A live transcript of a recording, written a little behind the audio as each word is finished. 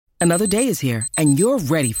Another day is here, and you're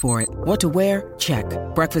ready for it. What to wear? Check.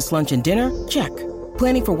 Breakfast, lunch, and dinner? Check.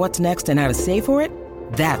 Planning for what's next and how to save for it?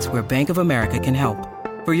 That's where Bank of America can help.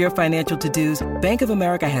 For your financial to-dos, Bank of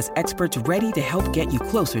America has experts ready to help get you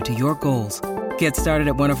closer to your goals. Get started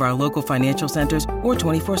at one of our local financial centers or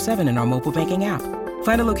 24/7 in our mobile banking app.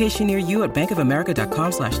 Find a location near you at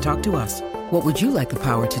bankofamerica.com/talktous. What would you like the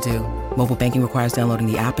power to do? Mobile banking requires downloading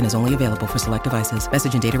the app and is only available for select devices.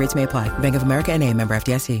 Message and data rates may apply. Bank of America NA, member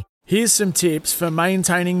FDIC. Here's some tips for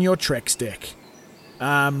maintaining your Trex deck.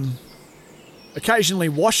 Occasionally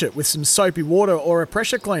wash it with some soapy water or a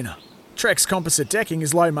pressure cleaner. Trex composite decking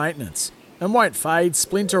is low maintenance and won't fade,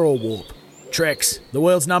 splinter or warp. Trex, the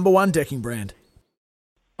world's #1 decking brand.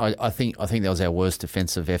 I think that was our worst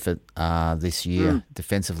defensive effort this year.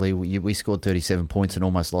 Defensively, we scored 37 points and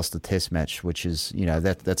almost lost the test match, which is,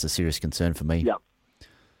 that's a serious concern for me. Yeah.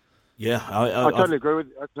 Yeah, I totally agree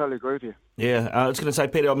with you. Yeah, I was going to say,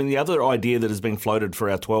 Peter, I mean, the other idea that has been floated for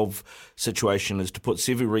our 12 situation is to put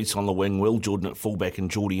Sevu Reece on the wing, Will Jordan at fullback and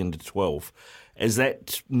Geordie into 12. Is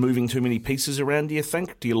that moving too many pieces around, do you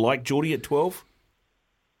think? Do you like Geordie at 12?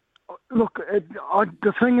 Look,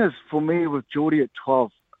 the thing is, for me, with Geordie at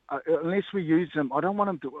 12, unless we use him, I don't want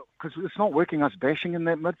him to, because it's not working us bashing in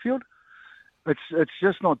that midfield. It's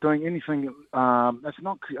just not doing anything. We're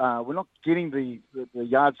not getting the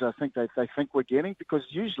yards I think they think we're getting, because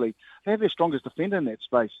usually they have their strongest defender in that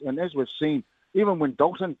space. And as we've seen, even when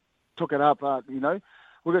Dalton took it up, we've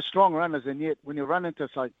got strong runners, and yet when you run into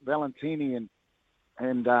like Valentini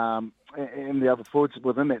and the other forwards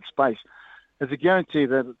within that space, there's a guarantee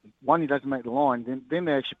that one, he doesn't make the line, then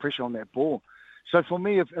they actually pressure on that ball. So for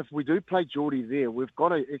me, if we do play Geordie there, we've got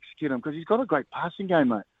to execute him, because he's got a great passing game,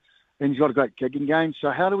 mate. And he's got a great kicking game. So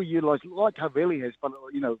how do we utilise, like Haveli has, but,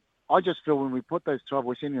 I just feel when we put those 12,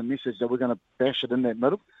 we're sending a message that we're going to bash it in that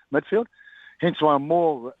midfield. Hence why I'm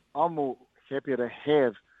more happier to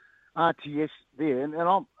have RTS there. And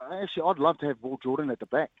I'd love to have Will Jordan at the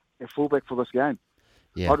back, at fullback for this game.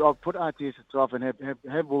 Yeah. I'd put RTS at 12 and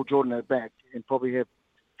have Will Jordan at the back, and probably have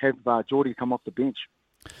Geordie come off the bench.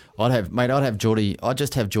 I'd have Geordie. I'd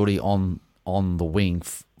just have Geordie on the wing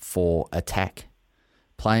for attack.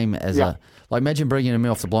 Play him as imagine bringing him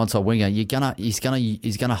off the blindside winger. He's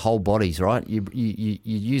gonna hold bodies, right? You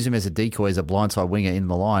use him as a decoy, as a blindside winger in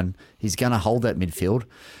the line. He's gonna hold that midfield.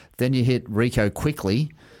 Then you hit Rico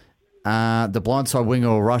quickly. The blindside winger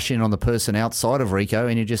will rush in on the person outside of Rico,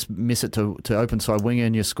 and you just miss it to open side winger,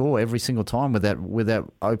 and you score every single time with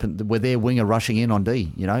their winger rushing in on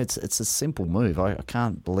D. It's a simple move. I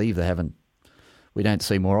can't believe we don't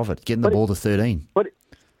see more of it. Getting the ball to 13. But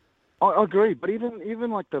I agree, but even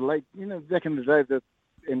like the late, back in the day,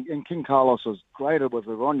 and King Carlos was greater with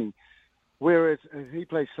the Rodney, whereas if he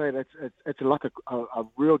plays say it's like a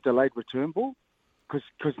real delayed return ball,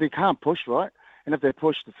 because they can't push, right? And if they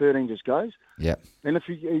push, the 13 just goes. Yeah. And if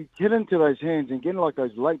you get into those hands and get like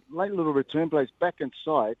those late little return plays back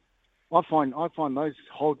inside, I find those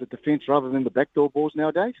hold the defence rather than the backdoor balls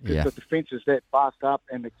nowadays, because the defence is that fast up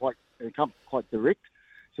and they come quite direct.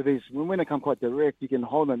 So when they come quite direct, you can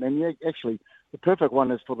hold them. And actually, the perfect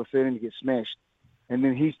one is for the 13 to get smashed, and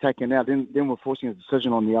then he's taken out. Then we're forcing a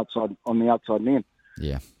decision on the outside man.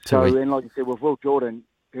 Yeah. So and like you said, with Will Jordan,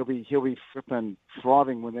 he'll be flipping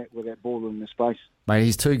thriving with that ball in the space. Mate,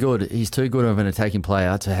 he's too good. He's too good of an attacking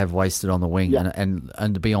player to have wasted on the wing and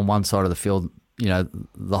to be on one side of the field,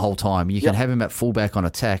 the whole time. You can have him at fullback on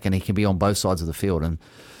attack, and he can be on both sides of the field, and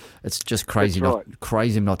it's just crazy not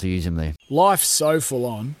to use him there. Life's so full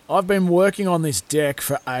on. I've been working on this deck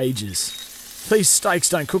for ages. These steaks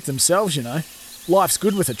don't cook themselves, Life's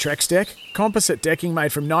good with a Trex deck. Composite decking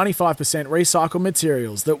made from 95% recycled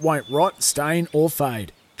materials that won't rot, stain or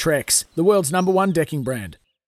fade. Trex, the world's #1 decking brand.